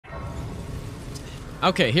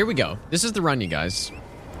Okay, here we go. This is the run, you guys.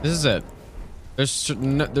 This is it.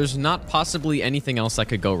 There's not possibly anything else that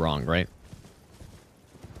could go wrong, right?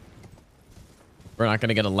 We're not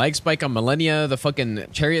gonna get a leg spike on Millennia. The fucking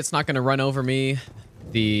chariot's not gonna run over me.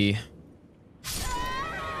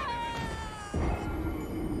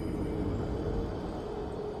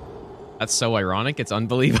 That's so ironic. It's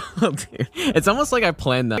unbelievable, dude. It's almost like I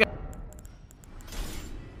planned that.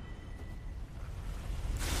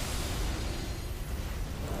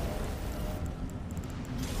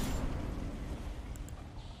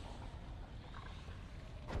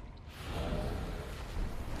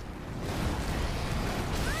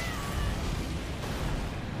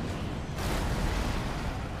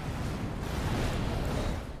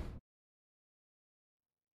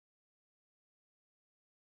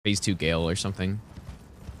 Phase 2 Gale or something.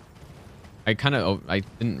 I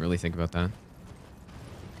didn't really think about that.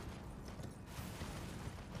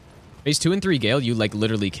 Phase 2 and 3 Gale, you like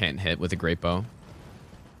literally can't hit with a great bow.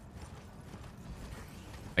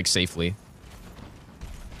 Like safely.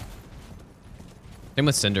 Same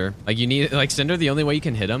with Cinder. Like you need, like Cinder, the only way you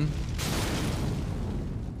can hit him.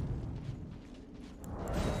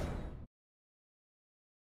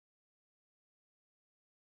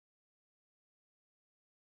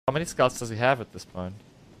 How many skulls does he have at this point?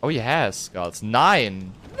 Oh, he has skulls.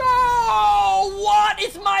 9! No! What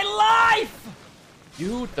is my life?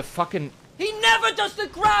 Dude, the fucking... He never does the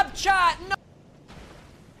grab chat! No!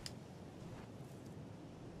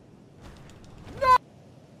 No!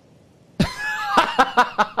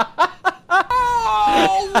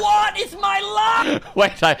 Oh, what is my life?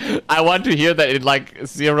 Wait, I want to hear that in like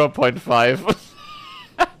 0.5.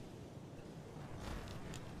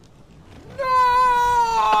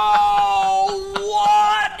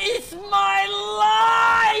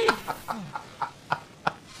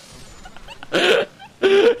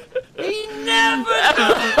 He never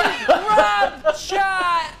does grab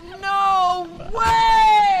chat. No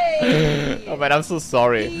way. Oh man, I'm so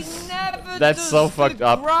sorry. He never That's does so fucked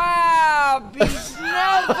up. Grab. He's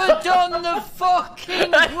never done the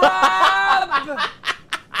fucking grab.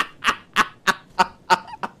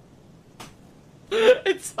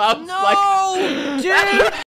 It sounds no, dude.